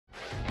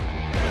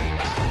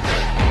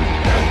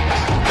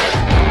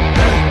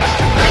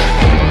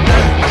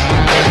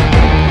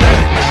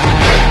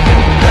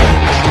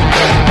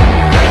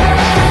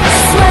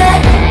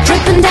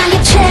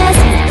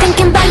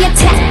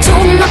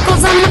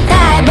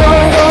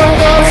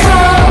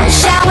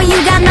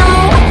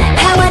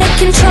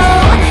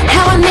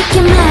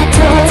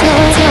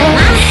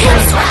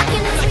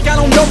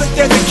know that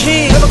they're the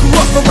king. Never grew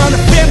up around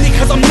a family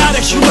cause I'm not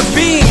a human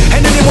being.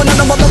 And anyone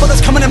on my level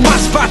that's coming in my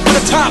spot for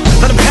the top,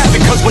 let them have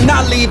it cause when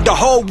I leave the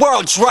whole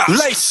world drops.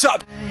 Lace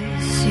up.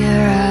 Your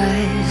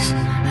eyes,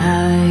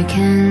 I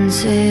can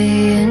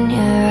see in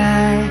your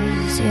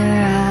eyes, your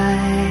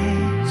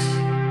eyes.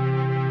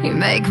 You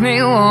make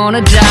me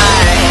wanna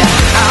die.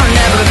 I'll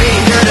never be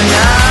good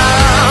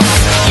enough.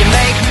 You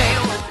make me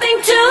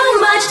think too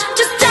much.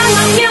 Just turn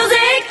my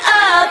music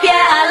up.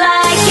 Yeah, I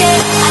like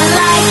it. I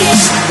like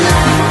it.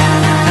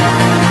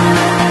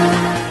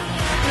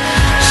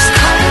 Just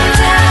calm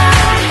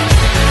down,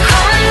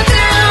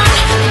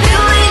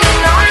 building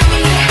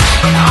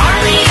an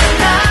army of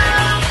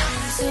love.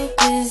 So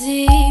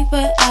busy,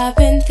 but I've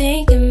been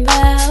thinking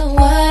about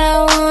what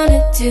I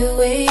wanna do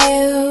with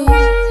you.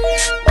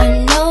 I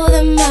know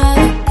them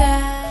other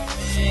guys.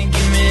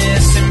 Give me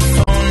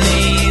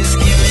symphonies,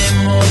 give me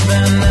more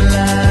than the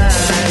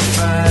life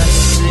I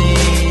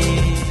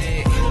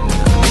see.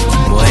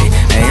 Boy,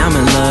 hey, I'm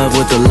in love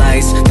with the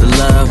lights, the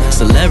love,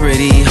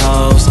 celebrity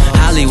hoes,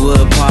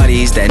 Hollywood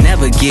parties that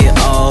never get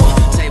old.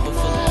 Table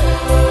full of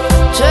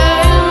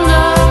Change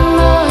your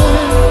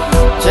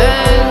mind,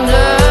 change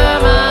your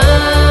mind.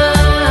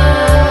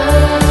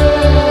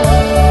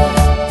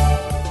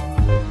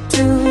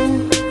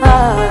 Too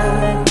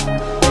high.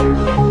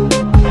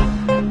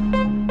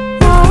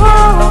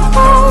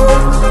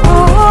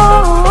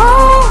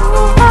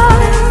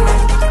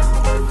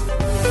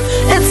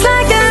 It's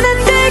like an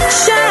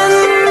addiction.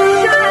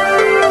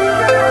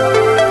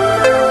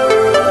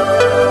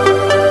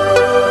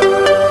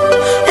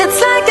 It's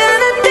like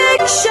an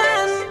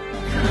addiction.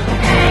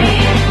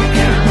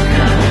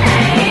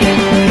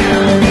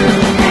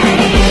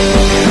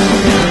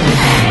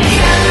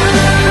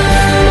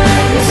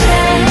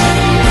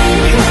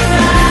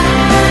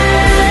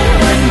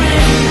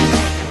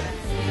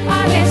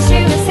 I wish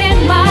you was in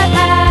my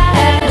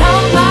bed.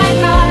 Oh my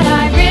God,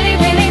 I really,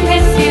 really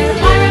miss you.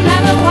 I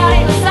remember what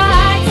it was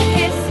like to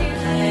kiss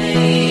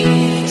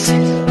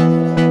you.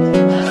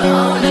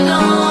 on and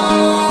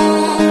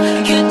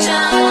on. Good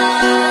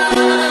job,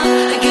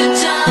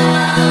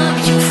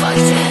 you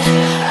fucked it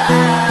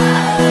up.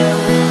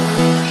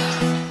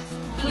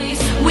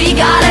 We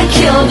gotta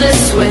kill this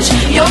switch.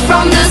 You're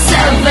from the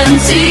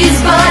 70s,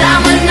 but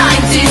I'm